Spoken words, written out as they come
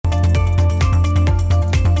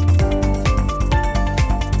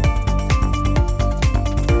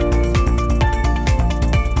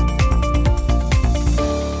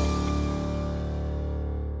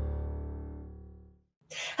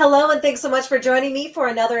Hello, and thanks so much for joining me for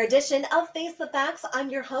another edition of Face the Facts. I'm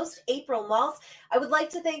your host, April Moss. I would like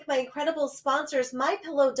to thank my incredible sponsors,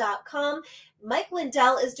 MyPillow.com. Mike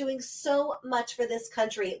Lindell is doing so much for this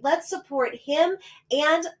country. Let's support him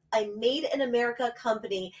and a Made in America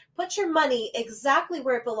company. Put your money exactly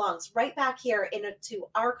where it belongs, right back here into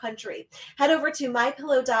our country. Head over to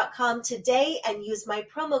MyPillow.com today and use my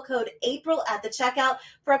promo code April at the checkout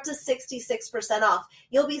for up to 66% off.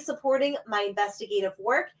 You'll be supporting my investigative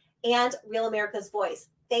work and Real America's Voice.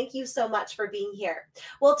 Thank you so much for being here.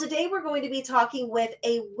 Well, today we're going to be talking with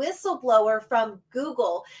a whistleblower from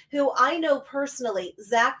Google who I know personally,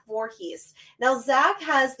 Zach Voorhees. Now, Zach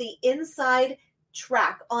has the inside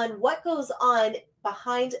track on what goes on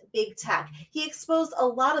behind big tech. He exposed a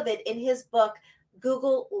lot of it in his book,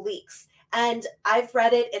 Google Leaks. And I've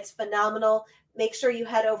read it. It's phenomenal. Make sure you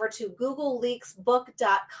head over to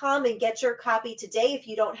googleleaksbook.com and get your copy today if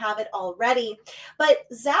you don't have it already. But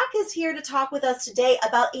Zach is here to talk with us today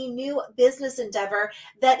about a new business endeavor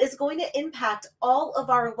that is going to impact all of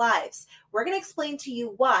our lives. We're going to explain to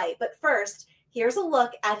you why. But first, here's a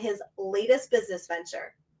look at his latest business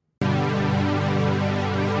venture.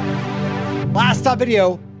 Last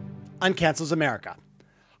video, Uncancels America.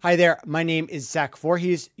 Hi there, my name is Zach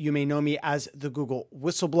Voorhees. You may know me as the Google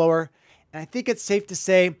Whistleblower. And I think it's safe to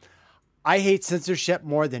say I hate censorship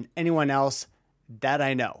more than anyone else that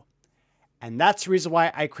I know. And that's the reason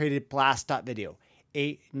why I created Blast.video,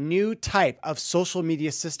 a new type of social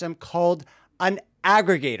media system called an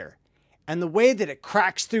aggregator. And the way that it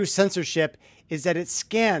cracks through censorship is that it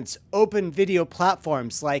scans open video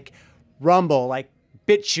platforms like Rumble, like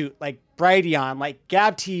BitChute, like Brighteon, like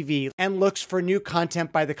Gab TV, and looks for new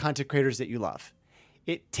content by the content creators that you love.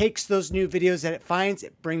 It takes those new videos that it finds,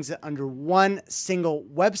 it brings it under one single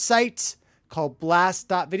website called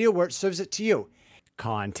Blast.video where it serves it to you.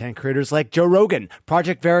 Content creators like Joe Rogan,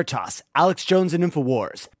 Project Veritas, Alex Jones and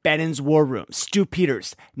InfoWars, Bannon's War Room, Stu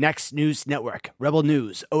Peters, Next News Network, Rebel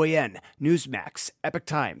News, OAN, Newsmax, Epic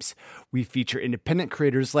Times. We feature independent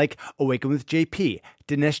creators like Awaken with JP,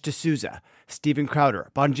 Dinesh D'Souza, Steven Crowder,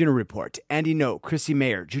 Bongino Report, Andy No, Chrissy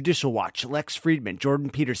Mayer, Judicial Watch, Lex Friedman, Jordan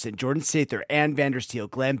Peterson, Jordan Sather, Ann Vandersteel,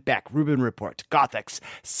 Glenn Beck, Ruben Report, Gothics,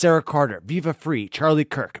 Sarah Carter, Viva Free, Charlie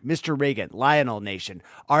Kirk, Mr. Reagan, Lionel Nation,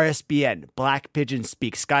 RSBN, Black Pigeon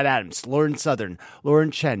Speak, Scott Adams, Lauren Southern,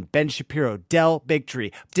 Lauren Chen, Ben Shapiro, Dell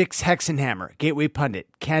Bigtree, Dix Hexenhammer, Gateway Pundit,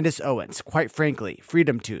 Candace Owens, Quite Frankly,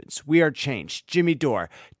 Freedom Tunes, We Are Changed, Jimmy Dore,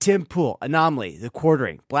 Tim Pool, Anomaly, The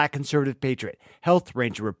Quartering, Black Conservative Patriot, Health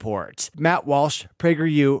Ranger Report, Matt Walsh,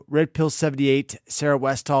 PragerU, Red Pill 78, Sarah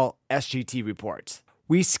Westall, SGT Reports.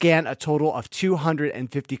 We scan a total of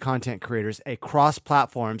 250 content creators across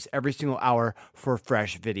platforms every single hour for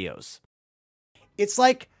fresh videos. It's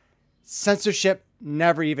like censorship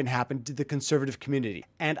never even happened to the conservative community.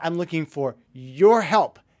 And I'm looking for your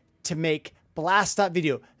help to make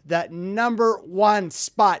Blast.video the #1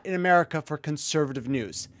 spot in America for conservative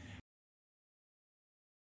news.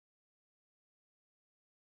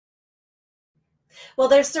 Well,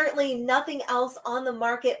 there's certainly nothing else on the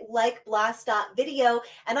market like Blast.video,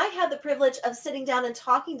 and I had the privilege of sitting down and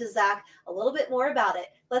talking to Zach a little bit more about it.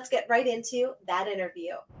 Let's get right into that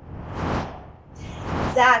interview.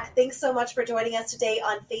 Zach, thanks so much for joining us today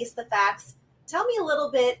on Face the Facts. Tell me a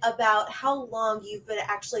little bit about how long you've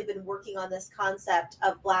actually been working on this concept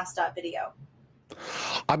of Blast.video.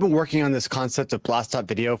 I've been working on this concept of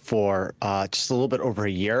Blast.video for just a little bit over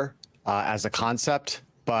a year as a concept,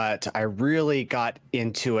 but I really got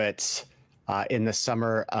into it in the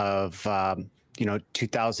summer of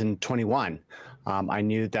 2021. I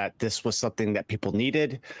knew that this was something that people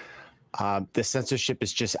needed. The censorship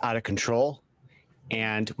is just out of control.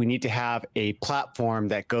 And we need to have a platform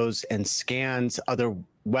that goes and scans other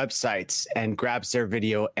websites and grabs their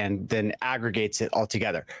video and then aggregates it all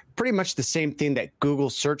together. Pretty much the same thing that Google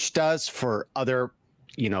search does for other,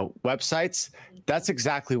 websites. That's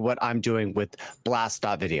exactly what I'm doing with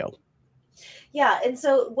Blast.video. Yeah, and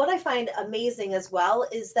so what I find amazing as well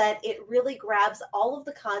is that it really grabs all of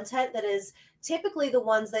the content that is typically the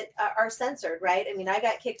ones that are censored, right? I mean, I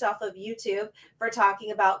got kicked off of YouTube for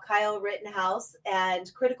talking about Kyle Rittenhouse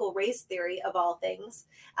and critical race theory of all things.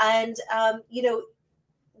 And,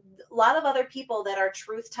 a lot of other people that are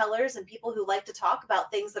truth tellers and people who like to talk about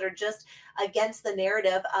things that are just against the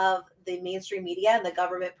narrative of the mainstream media and the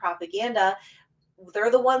government propaganda,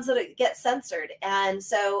 they're the ones that get censored. And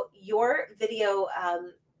so your video,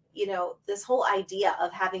 this whole idea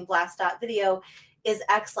of having Blast.video is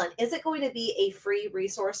excellent. Is it going to be a free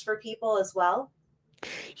resource for people as well?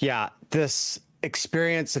 Yeah, this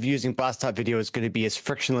experience of using Blast.video is going to be as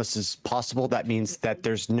frictionless as possible. That means that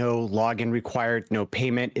there's no login required, no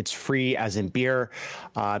payment. It's free as in beer.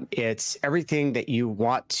 It's everything that you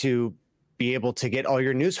want to be able to get all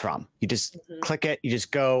your news from. You just click it, you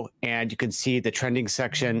just go, and you can see the trending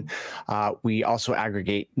section. We also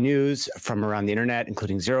aggregate news from around the internet,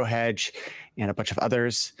 including Zero Hedge and a bunch of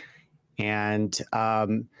others. And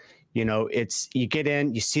you get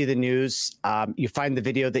in, you see the news, you find the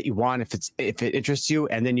video that you want if it interests you,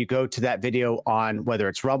 and then you go to that video on whether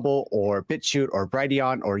it's Rumble or BitChute or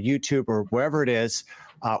Brighteon or YouTube or wherever it is.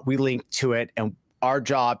 We link to it, and our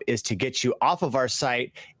job is to get you off of our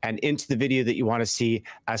site and into the video that you want to see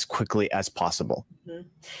as quickly as possible.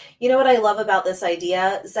 You know what I love about this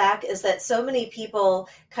idea, Zach, is that so many people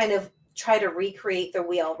kind of try to recreate the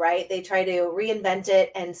wheel, right? They try to reinvent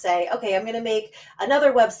it and say, okay, I'm going to make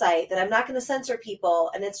another website that I'm not going to censor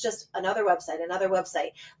people. And it's just another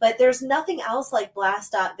website. But there's nothing else like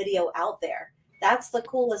Blast.video out there. That's the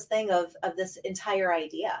coolest thing of this entire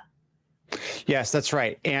idea. Yes, that's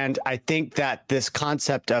right. And I think that this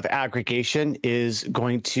concept of aggregation is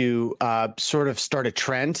going to sort of start a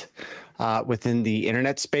trend within the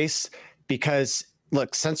internet space, because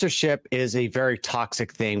look, censorship is a very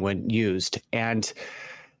toxic thing when used, and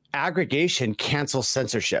aggregation cancels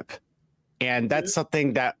censorship. And that's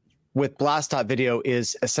something that with Blast.video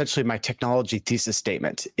is essentially my technology thesis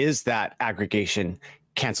statement, is that aggregation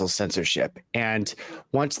cancels censorship. And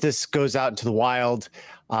once this goes out into the wild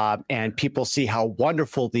and people see how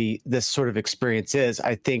wonderful this sort of experience is,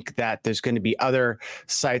 I think that there's going to be other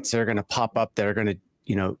sites that are going to pop up that are going to,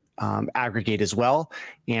 aggregate as well.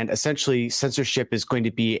 And essentially censorship is going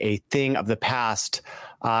to be a thing of the past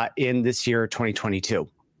in this year, 2022.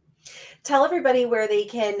 Tell everybody where they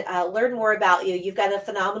can learn more about you. You've got a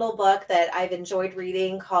phenomenal book that I've enjoyed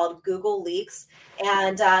reading called Google Leaks.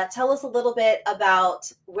 And tell us a little bit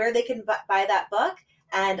about where they can buy that book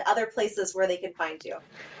and other places where they can find you.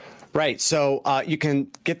 Right. So you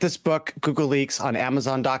can get this book, Google Leaks, on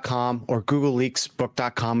Amazon.com or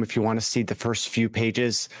GoogleLeaksBook.com if you want to see the first few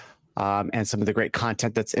pages and some of the great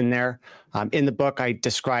content that's in there. In the book, I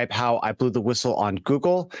describe how I blew the whistle on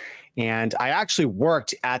Google, and I actually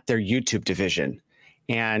worked at their YouTube division.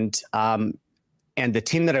 And the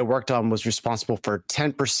team that I worked on was responsible for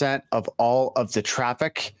 10% of all of the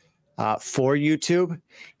traffic for YouTube.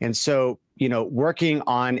 And so, working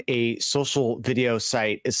on a social video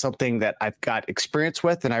site is something that I've got experience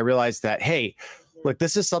with. And I realized that, hey, look,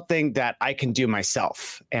 this is something that I can do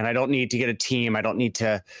myself, and I don't need to get a team. I don't need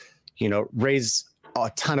to, raise a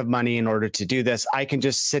ton of money in order to do this. I can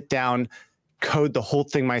just sit down, code the whole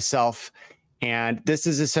thing myself. And this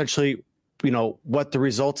is essentially, what the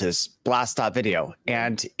result is, Blast.video.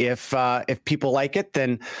 And if people like it,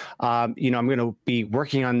 then, I'm going to be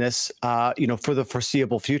working on this, for the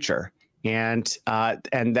foreseeable future. And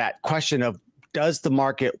that question of, does the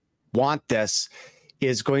market want this,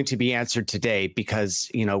 is going to be answered today, because,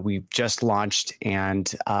 we've just launched,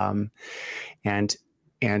 and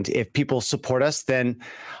if people support us, then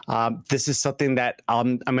this is something that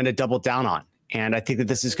I'm going to double down on. And I think that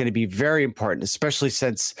this is going to be very important, especially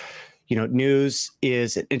since, news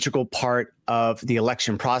is an integral part of the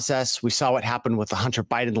election process. We saw what happened with the Hunter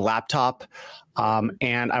Biden laptop.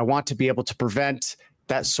 And I want to be able to prevent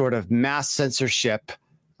that sort of mass censorship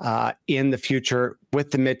in the future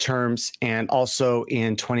with the midterms and also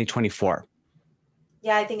in 2024.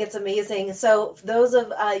 Yeah, I think it's amazing. So those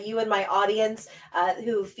of you in my audience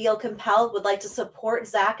who feel compelled, would like to support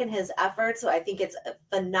Zach and his efforts, so I think it's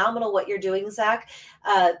phenomenal what you're doing, Zach.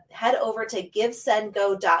 Head over to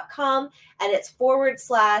givesendgo.com, and it's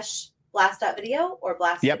 /blast.video or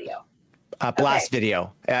blast video. Blast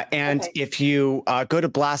video. And if you go to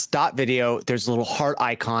blast.video, there's a little heart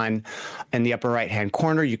icon in the upper right-hand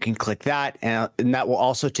corner. You can click that, and that will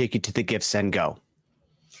also take you to the Give, Send, Go.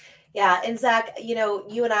 Yeah. And Zach,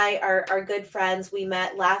 you and I are good friends. We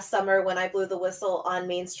met last summer when I blew the whistle on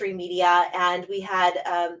mainstream media, and we had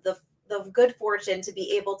the good fortune to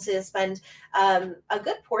be able to spend a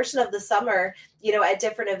good portion of the summer, at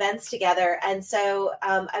different events together. And so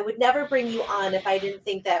I would never bring you on if I didn't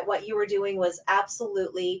think that what you were doing was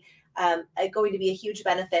absolutely going to be a huge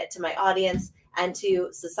benefit to my audience and to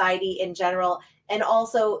society in general. And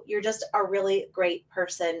also, you're just a really great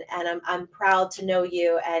person, and I'm proud to know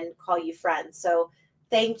you and call you friend. So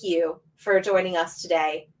thank you for joining us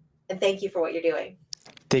today, and thank you for what you're doing.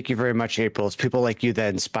 Thank you very much, April. It's people like you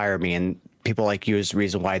that inspire me, and people like you is the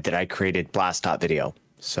reason why that I created Blast.video.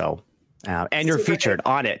 So, and you're featured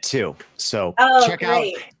on it too. So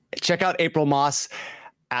check out April Moss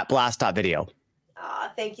at Blast.video.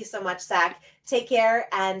 Thank you so much, Zach. Take care,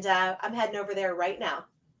 and I'm heading over there right now.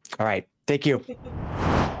 All right. Thank you.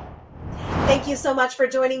 Thank you so much for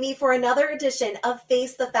joining me for another edition of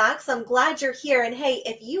Face the Facts. I'm glad you're here. And hey,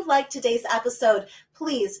 if you liked today's episode,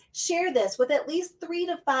 please share this with at least 3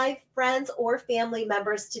 to 5 friends or family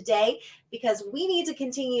members today, because we need to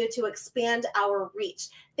continue to expand our reach.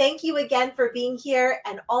 Thank you again for being here.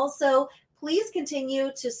 And also, please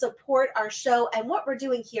continue to support our show and what we're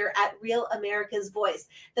doing here at Real America's Voice.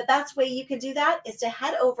 The best way you can do that is to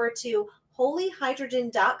head over to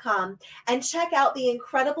holyhydrogen.com and check out the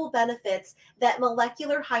incredible benefits that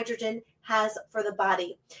molecular hydrogen has for the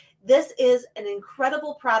body. This is an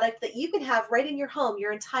incredible product that you can have right in your home.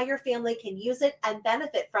 Your entire family can use it and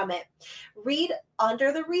benefit from it. Read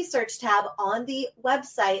under the research tab on the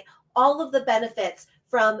website all of the benefits,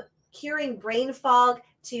 from curing brain fog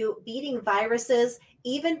to beating viruses.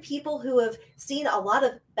 Even people who have seen a lot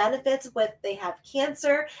of benefits with, they have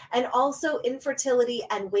cancer, and also infertility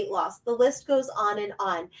and weight loss. The list goes on and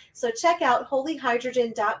on. So check out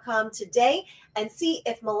holyhydrogen.com today and see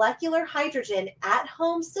if molecular hydrogen at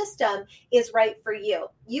home system is right for you.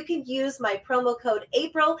 You can use my promo code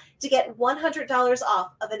April to get $100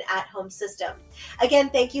 off of an at-home system. Again,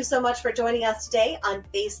 thank you so much for joining us today on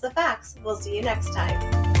Face the Facts. We'll see you next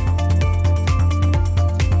time.